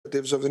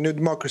of the new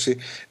democracy.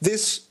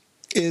 This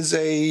is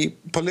a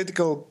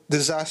political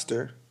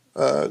disaster,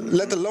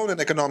 let alone an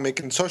economic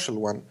and social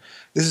one.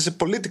 This is a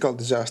political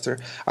disaster.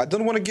 I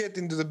don't want to get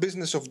into the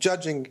business of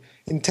judging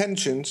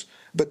intentions,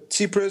 but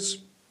Tsipras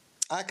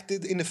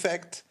acted in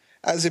effect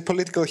as a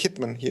political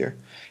hitman here.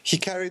 He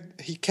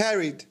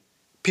carried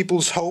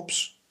people's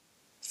hopes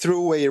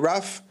through a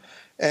rough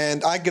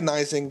and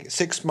agonizing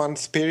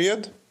 6-month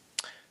period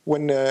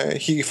when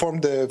he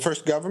formed the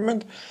first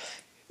government,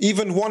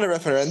 even won a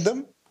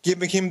referendum,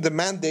 giving him the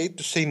mandate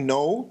to say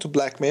no to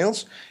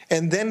blackmails,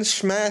 and then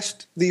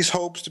smashed these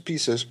hopes to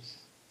pieces.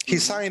 He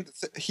signed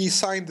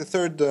the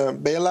third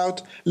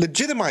bailout,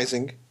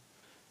 legitimizing,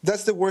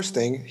 that's the worst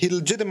thing, he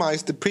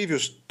legitimized the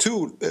previous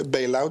two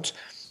bailouts,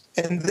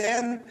 and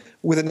then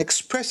with an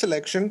express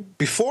election,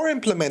 before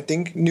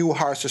implementing new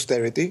harsh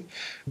austerity,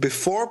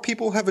 before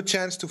people have a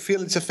chance to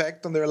feel its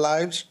effect on their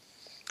lives,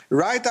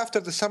 right after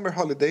the summer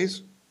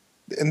holidays,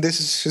 and this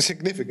is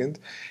significant,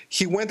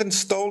 he went and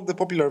stole the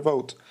popular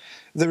vote.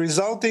 The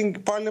resulting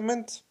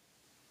parliament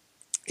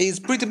is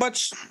pretty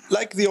much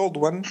like the old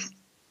one,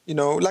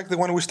 like the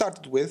one we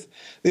started with.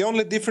 The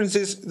only difference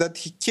is that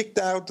he kicked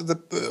out of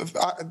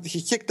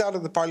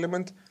the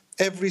parliament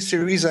every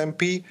Syriza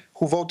MP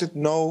who voted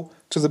no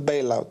to the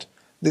bailout.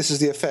 This is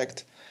the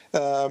effect.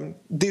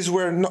 These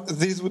were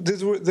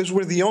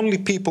the only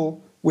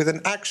people with an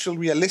actual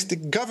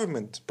realistic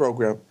government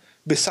program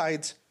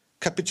besides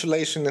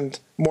capitulation and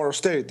more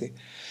austerity.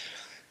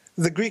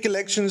 The Greek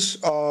elections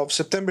of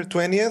September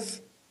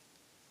 20th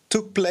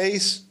took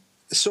place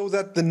so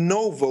that the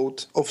no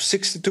vote of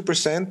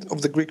 62%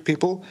 of the Greek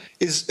people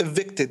is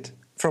evicted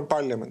from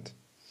parliament.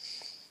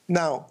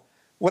 Now,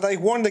 what I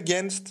warned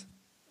against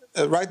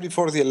right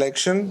before the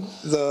election,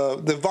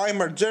 the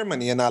Weimar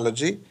Germany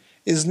analogy,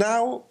 is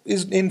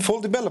in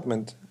full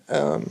development.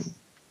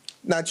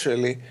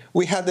 Naturally,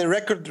 we had a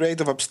record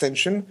rate of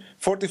abstention.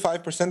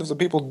 45% of the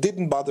people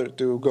didn't bother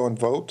to go and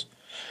vote.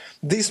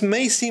 This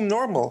may seem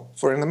normal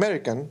for an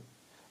American,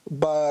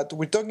 but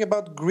we're talking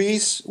about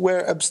Greece,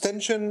 where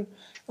abstention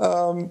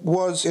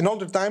was in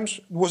older times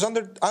was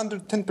under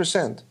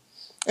 10%,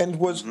 and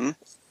was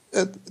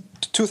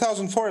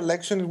 2004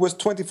 election it was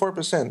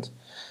 24%.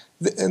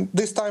 And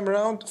this time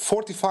around,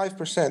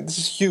 45%. This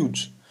is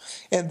huge,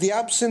 and the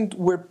absent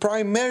were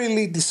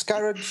primarily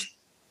discouraged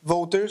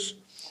voters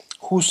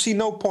who see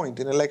no point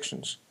in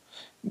elections,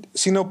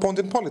 see no point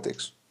in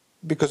politics.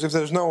 Because if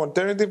there's no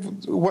alternative,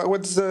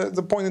 what's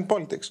the point in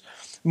politics?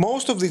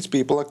 Most of these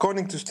people,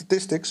 according to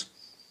statistics,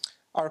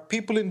 are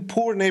people in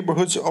poor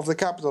neighborhoods of the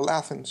capital,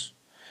 Athens.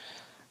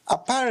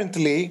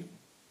 Apparently,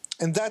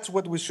 and that's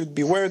what we should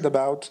be worried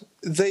about,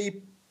 they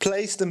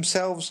place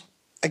themselves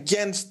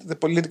against the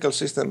political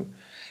system.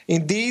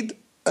 Indeed,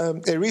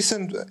 a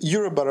recent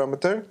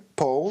Eurobarometer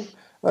poll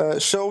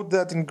showed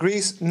that in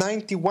Greece,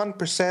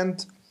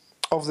 91%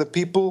 of the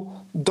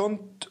people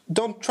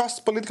don't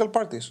trust political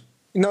parties.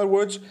 In other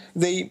words,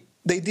 they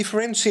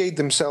differentiate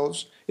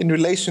themselves in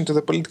relation to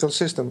the political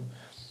system.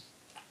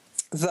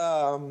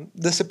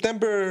 The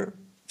September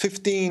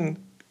 15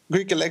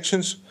 Greek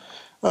elections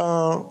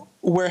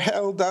were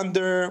held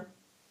under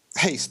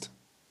haste,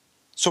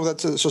 so that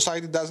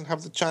society doesn't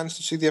have the chance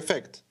to see the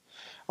effect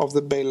of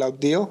the bailout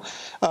deal.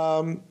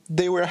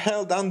 They were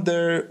held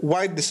under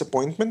wide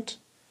disappointment,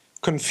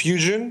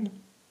 confusion,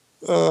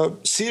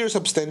 serious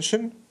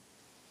abstention.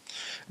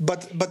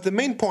 But the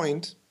main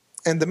point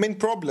and the main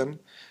problem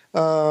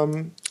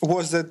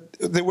was that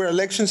there were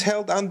elections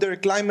held under a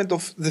climate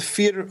of the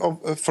fear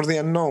for the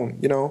unknown.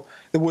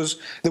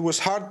 There was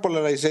hard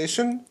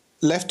polarization.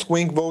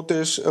 Left-wing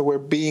voters were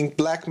being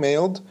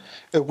blackmailed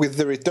with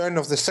the return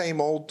of the same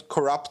old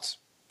corrupt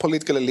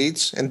political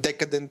elites and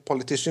decadent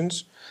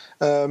politicians.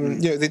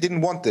 They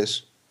didn't want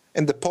this,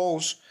 and the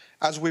polls,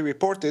 as we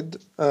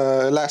reported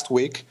last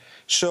week,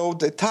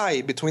 showed a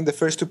tie between the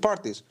first two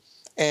parties.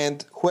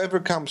 And whoever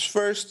comes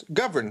first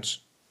governs,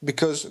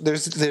 because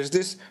there's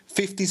this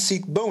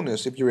 50-seat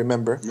bonus, if you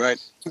remember, right,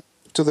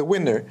 to the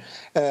winner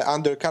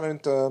under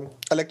current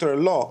electoral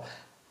law.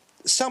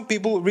 Some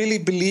people really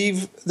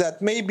believe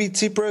that maybe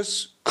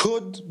Tsipras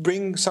could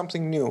bring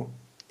something new,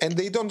 and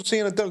they don't see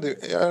an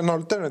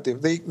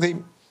alternative.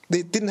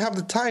 They didn't have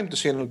the time to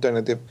see an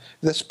alternative.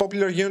 This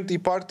Popular Unity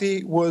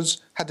Party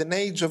had an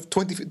age of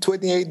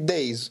 28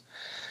 days,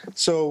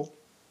 so.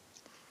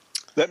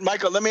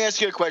 Michael, let me ask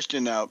you a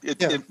question now.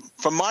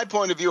 From my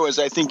point of view, as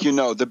I think you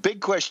know, the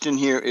big question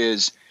here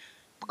is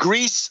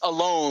Greece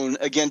alone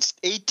against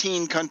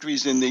 18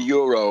 countries in the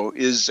euro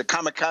is a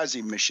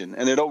kamikaze mission,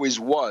 and it always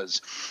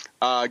was.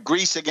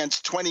 Greece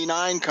against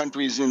 29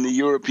 countries in the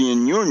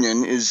European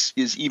Union is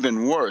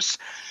even worse.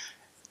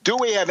 Do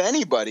we have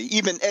anybody,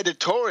 even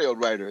editorial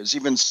writers,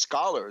 even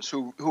scholars,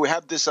 who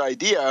have this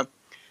idea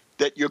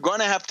that you're going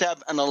to have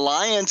an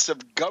alliance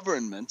of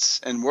governments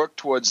and work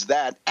towards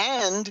that,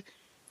 and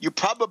you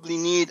probably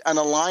need an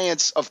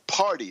alliance of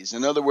parties.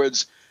 In other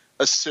words,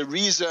 a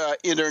Syriza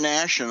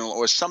International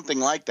or something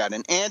like that,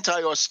 an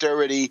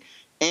anti-austerity,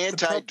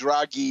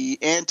 anti-Draghi,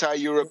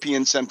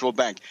 anti-European Central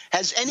Bank.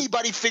 Has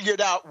anybody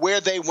figured out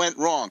where they went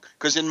wrong?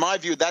 Because in my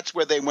view, that's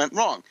where they went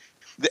wrong.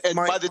 And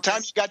by the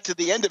time you got to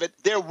the end of it,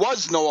 there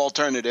was no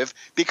alternative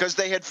because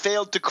they had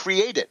failed to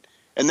create it.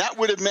 And that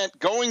would have meant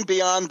going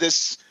beyond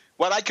this,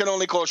 what I can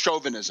only call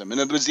chauvinism. And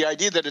it was the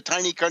idea that a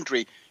tiny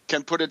country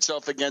can put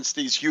itself against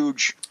these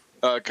huge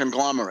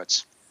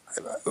conglomerates.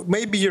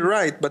 Maybe you're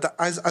right, but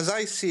as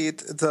I see it,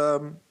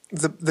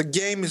 the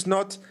game is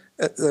not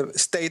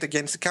state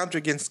against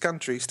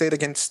country, state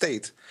against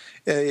state.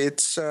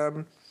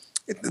 The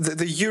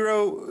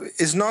euro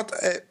is not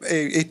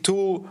a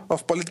tool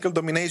of political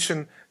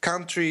domination,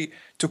 country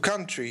to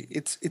country.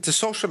 It's a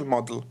social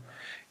model.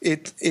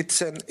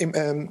 It's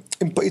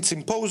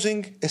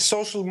imposing a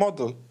social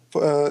model,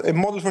 a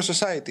model for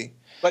society.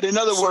 But in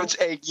other words,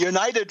 a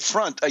united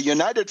front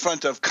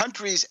of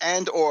countries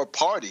and or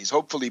parties,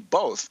 hopefully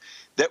both,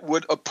 that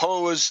would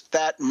oppose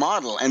that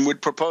model and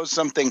would propose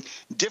something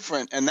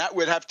different, and that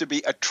would have to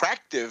be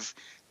attractive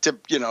to,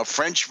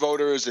 French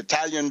voters,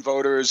 Italian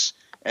voters,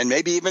 and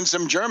maybe even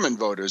some German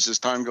voters as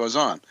time goes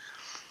on.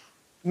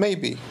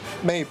 Maybe,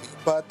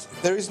 but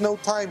there is no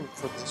time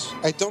for this.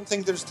 I don't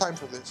think there's time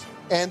for this.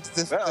 And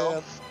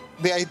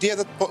the idea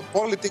that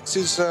politics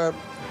is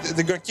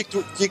they're going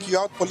to kick you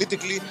out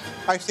politically,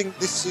 I think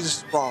this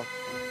is wrong.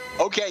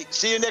 Okay,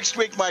 see you next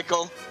week,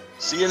 Michael.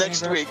 See you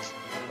next week.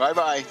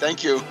 Bye-bye.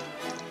 Thank you.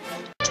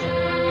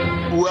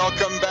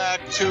 Welcome back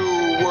to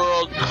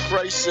World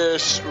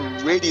Crisis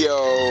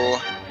Radio.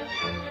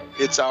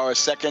 It's our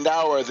second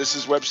hour. This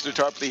is Webster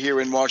Tarpley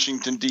here in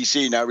Washington,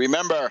 D.C. Now,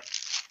 remember,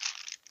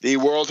 the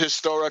World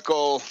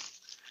Historical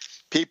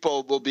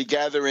People will be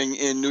gathering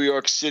in New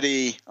York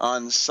City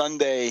on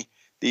Sunday,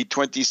 the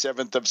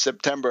 27th of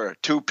September,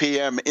 2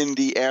 p.m. in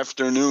the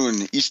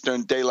afternoon,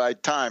 Eastern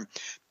Daylight Time.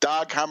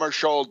 Dag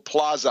Hammarskjöld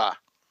Plaza,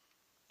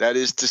 that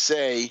is to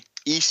say,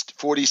 East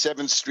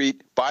 47th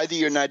Street by the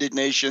United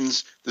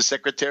Nations, the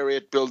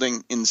Secretariat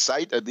building in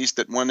sight, at least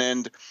at one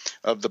end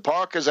of the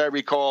park, as I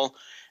recall.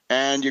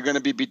 And you're going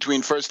to be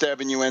between First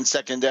Avenue and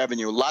Second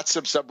Avenue. Lots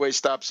of subway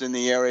stops in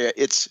the area.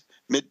 It's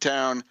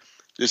Midtown.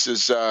 This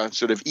is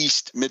sort of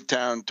East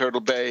Midtown,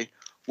 Turtle Bay,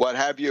 what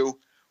have you.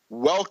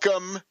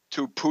 Welcome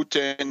to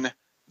Putin,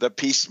 the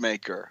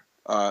peacemaker,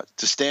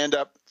 to stand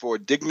up for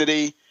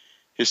dignity,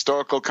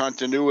 historical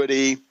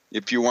continuity.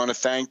 If you want to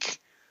thank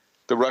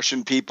the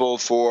Russian people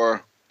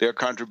for their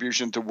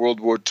contribution to World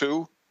War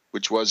II,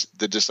 which was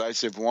the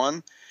decisive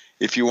one.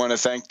 If you want to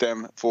thank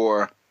them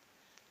for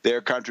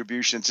their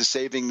contribution to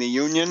saving the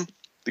Union,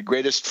 the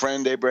greatest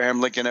friend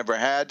Abraham Lincoln ever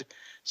had,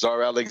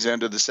 Tsar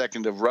Alexander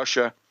II of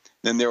Russia.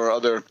 Then there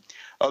are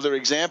other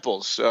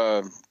examples.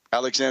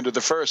 Alexander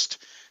I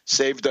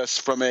saved us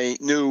from a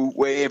new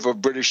wave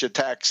of British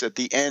attacks at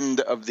the end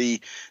of the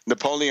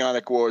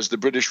Napoleonic Wars. The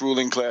British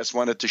ruling class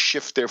wanted to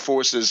shift their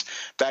forces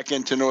back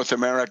into North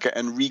America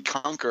and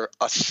reconquer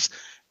us.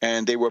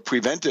 And they were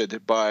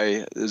prevented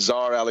by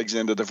Tsar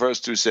Alexander I,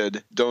 who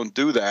said, don't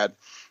do that.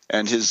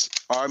 And his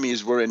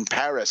armies were in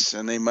Paris,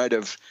 and they might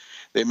have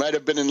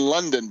been in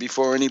London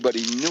before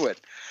anybody knew it.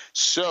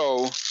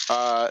 So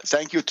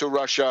thank you to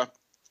Russia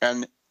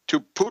and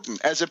to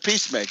Putin as a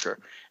peacemaker.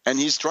 And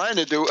he's trying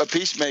to do a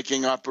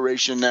peacemaking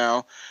operation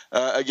now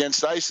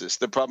against ISIS.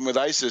 The problem with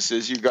ISIS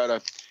is you got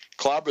to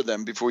clobber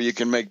them before you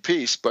can make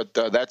peace. But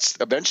that's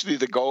eventually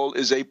the goal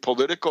is a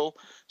political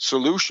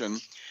solution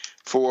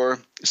for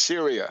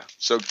Syria.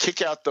 So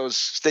kick out those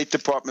State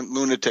Department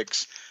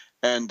lunatics.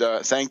 And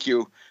thank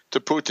you to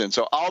Putin.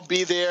 So I'll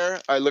be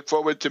there. I look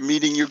forward to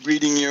meeting you,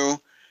 greeting you.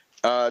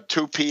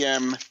 2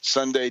 p.m.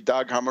 Sunday,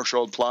 Dag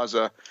Hammarskjöld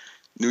Plaza,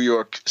 New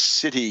York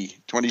City,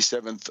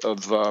 27th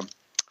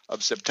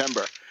of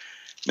September.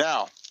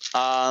 Now,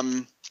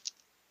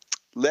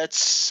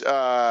 let's.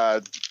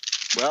 I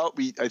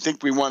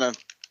think we want to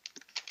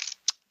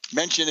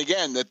mention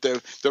again that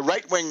the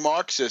right-wing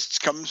Marxists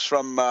comes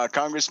from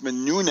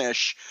Congressman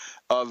Nunes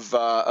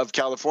of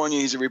California.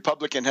 He's a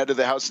Republican, head of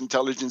the House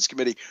Intelligence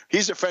Committee.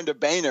 He's a friend of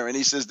Boehner, and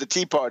he says the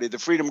Tea Party, the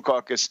Freedom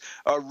Caucus,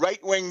 are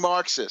right-wing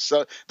Marxists.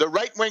 The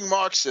right-wing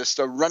Marxists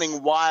are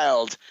running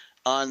wild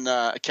on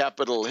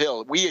Capitol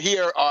Hill. We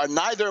here are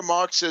neither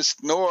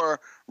Marxist nor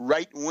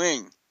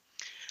right-wing.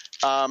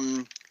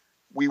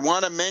 We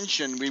want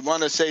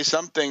to say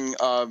something,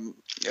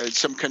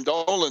 some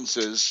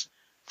condolences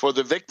for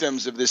the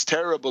victims of this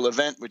terrible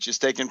event which has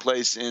taken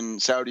place in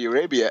Saudi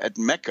Arabia at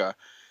Mecca,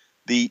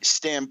 the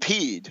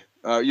stampede.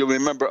 You'll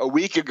remember a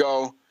week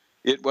ago,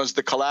 it was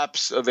the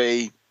collapse of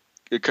a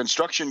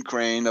construction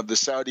crane of the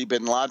Saudi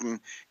bin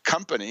Laden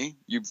company.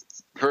 You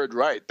heard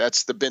right.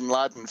 That's the bin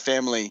Laden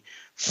family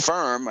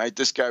firm. Right?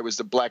 This guy was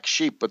the black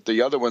sheep, but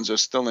the other ones are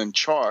still in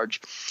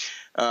charge.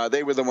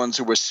 They were the ones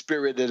who were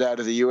spirited out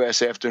of the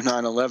U.S. after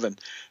 9/11.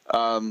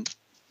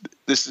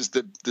 This is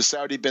the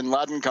Saudi bin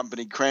Laden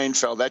company. Crane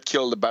fell. That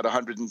killed about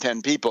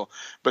 110 people.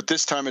 But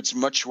this time it's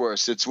much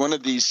worse. It's one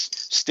of these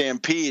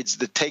stampedes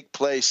that take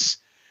place,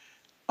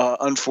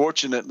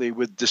 unfortunately,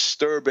 with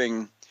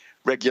disturbing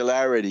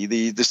regularity.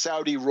 The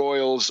Saudi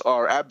royals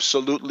are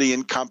absolutely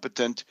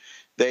incompetent.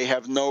 They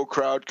have no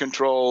crowd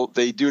control.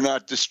 They do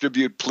not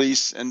distribute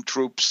police and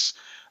troops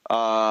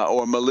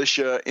or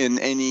militia in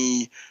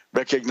any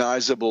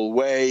recognizable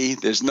way.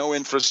 There's no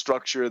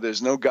infrastructure.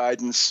 There's no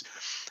guidance.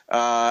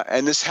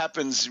 And this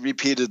happens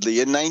repeatedly.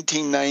 In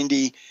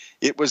 1990,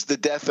 it was the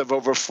death of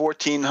over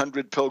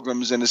 1,400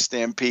 pilgrims in a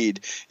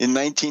stampede. In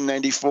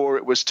 1994,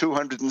 it was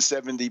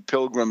 270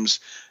 pilgrims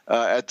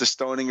at the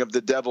Stoning of the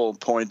Devil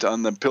point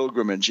on the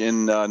pilgrimage.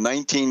 In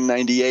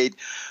 1998,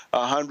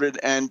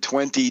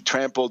 120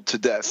 trampled to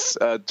death.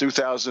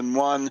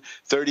 2001,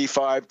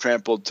 35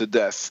 trampled to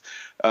death.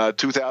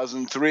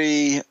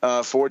 2003,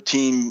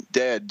 14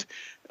 dead.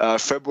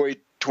 February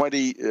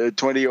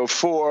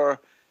 2004,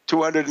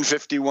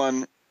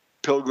 251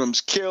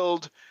 pilgrims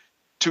killed.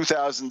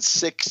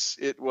 2006,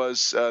 it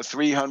was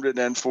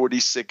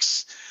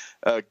 346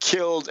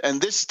 killed. And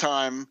this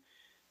time,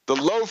 the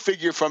low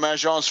figure from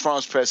Agence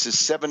France Presse is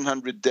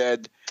 700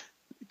 dead.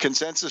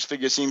 Consensus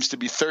figure seems to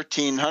be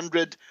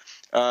 1,300.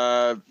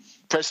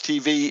 Press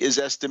TV is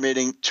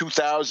estimating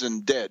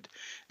 2,000 dead.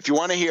 If you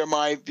want to hear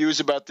my views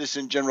about this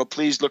in general,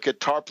 please look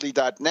at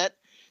tarpley.net.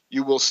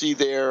 You will see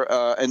there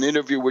an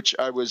interview which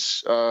I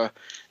was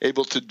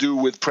able to do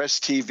with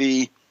Press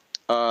TV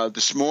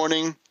this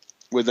morning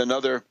with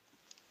another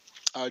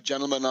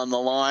gentleman on the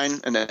line,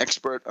 an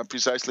expert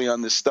precisely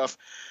on this stuff.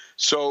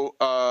 So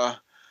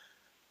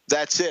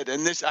that's it.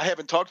 And this, I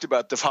haven't talked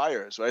about the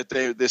fires, right?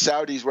 The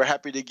Saudis were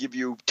happy to give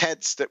you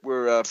tents that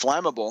were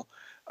flammable.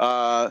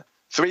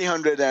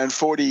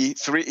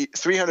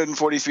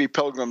 343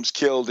 pilgrims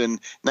killed in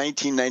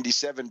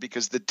 1997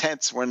 because the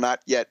tents were not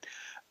yet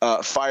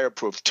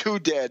fireproof. 2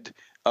 dead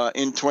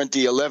in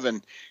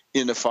 2011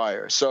 in a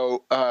fire.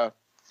 So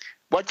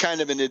what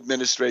kind of an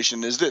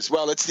administration is this?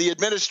 Well, it's the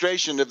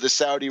administration of the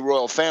Saudi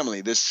royal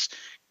family, this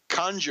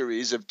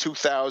congeries of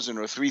 2,000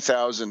 or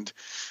 3,000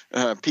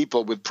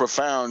 people with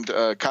profound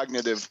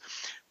cognitive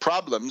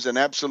problems, an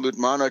absolute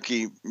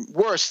monarchy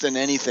worse than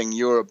anything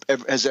Europe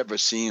has ever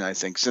seen, I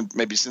think,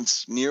 maybe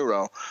since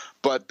Nero.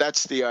 But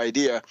that's the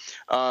idea.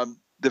 The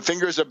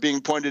fingers are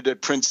being pointed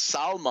at Prince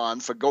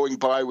Salman for going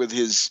by with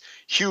his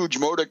huge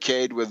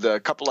motorcade with a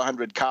couple of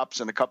hundred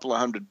cops and a couple of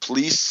hundred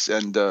police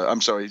and,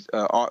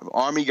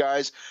 army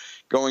guys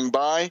going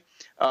by.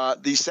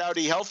 The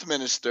Saudi health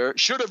minister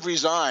should have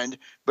resigned,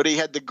 but he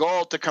had the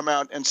gall to come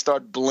out and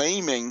start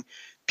blaming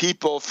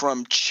people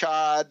from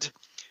Chad,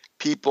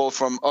 people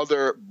from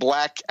other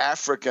black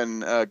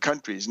African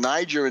countries.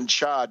 Niger and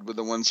Chad were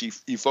the ones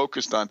he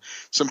focused on.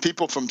 Some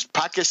people from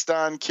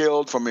Pakistan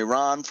killed, from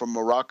Iran, from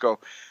Morocco.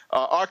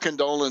 Our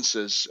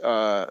condolences.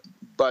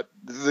 But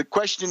the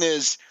question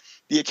is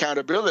the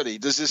accountability.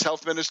 Does this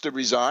health minister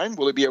resign?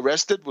 Will he be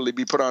arrested? Will he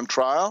be put on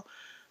trial?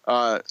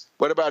 What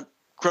about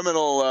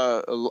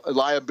criminal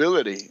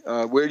liability?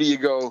 Where do you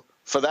go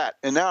for that?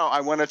 And now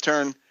I want to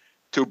turn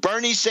to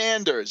Bernie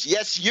Sanders.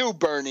 Yes, you,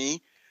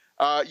 Bernie.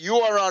 You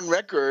are on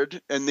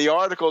record, and the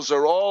articles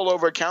are all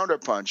over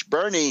Counterpunch.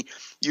 Bernie,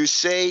 you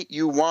say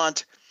you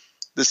want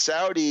the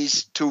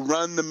Saudis to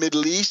run the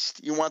Middle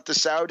East. You want the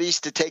Saudis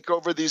to take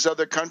over these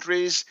other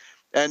countries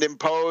and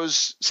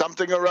impose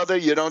something or other.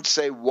 You don't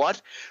say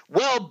what.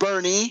 Well,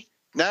 Bernie,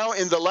 now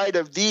in the light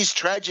of these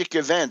tragic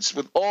events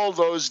with all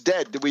those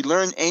dead, do we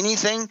learn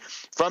anything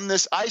from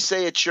this? I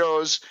say it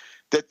shows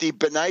that the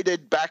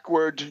benighted,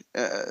 backward,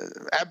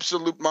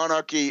 absolute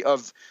monarchy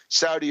of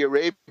Saudi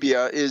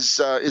Arabia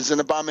is an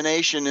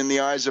abomination in the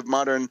eyes of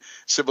modern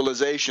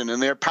civilization,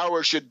 and their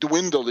power should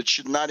dwindle. It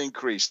should not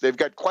increase. They've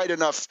got quite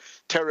enough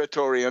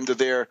territory under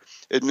their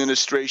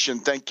administration.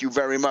 Thank you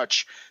very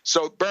much.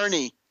 So,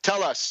 Bernie,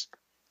 tell us,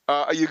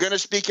 are you going to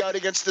speak out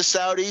against the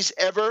Saudis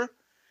ever?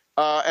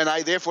 And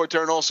I therefore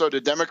turn also to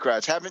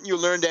Democrats. Haven't you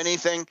learned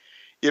anything?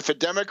 If a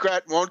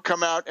Democrat won't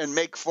come out and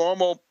make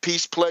formal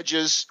peace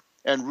pledges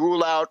and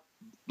rule out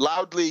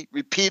loudly,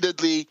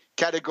 repeatedly,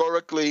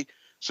 categorically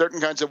certain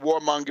kinds of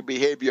warmonger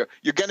behavior,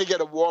 you're going to get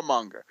a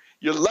warmonger.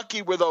 You're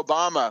lucky with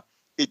Obama.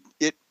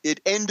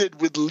 It ended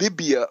with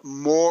Libya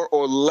more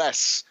or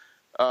less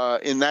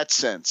in that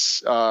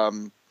sense,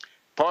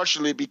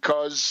 partially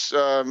because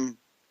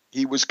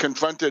he was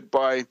confronted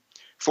by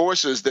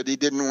forces that he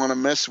didn't want to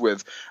mess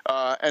with.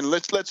 And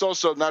let's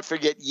also not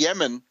forget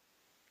Yemen.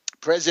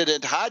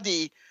 President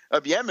Hadi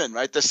of Yemen,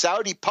 right, the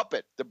Saudi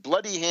puppet, the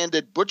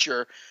bloody-handed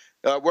butcher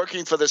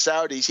working for the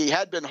Saudis. He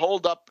had been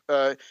holed up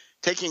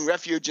taking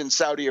refuge in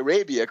Saudi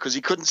Arabia because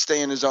he couldn't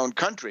stay in his own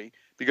country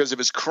because of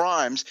his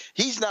crimes.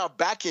 He's now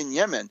back in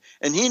Yemen,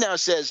 and he now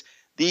says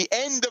the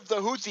end of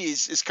the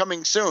Houthis is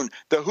coming soon.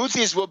 The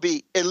Houthis will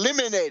be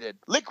eliminated,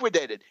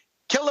 liquidated,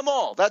 kill them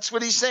all. That's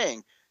what he's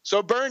saying.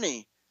 So,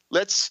 Bernie,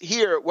 let's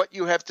hear what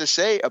you have to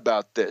say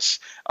about this.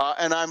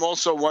 And I'm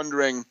also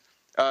wondering,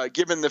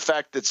 given the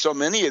fact that so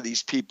many of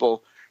these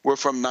people were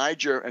from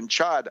Niger and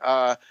Chad,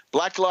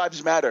 Black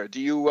Lives Matter.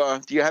 Do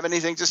you have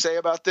anything to say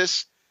about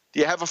this? Do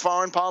you have a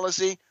foreign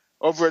policy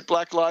over at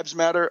Black Lives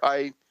Matter?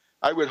 I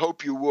would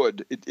hope you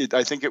would.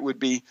 I think it would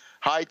be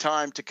high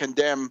time to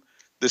condemn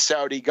the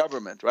Saudi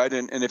government, right?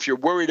 And if you're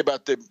worried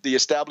about the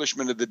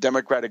establishment of the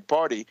Democratic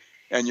Party,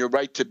 and you're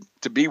right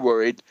to be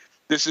worried,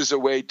 this is a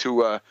way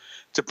to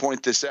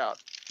point this out.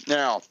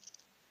 Now,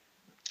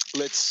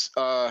 let's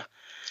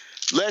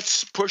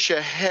push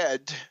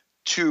ahead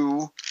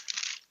to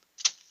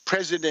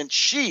President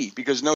Xi, because no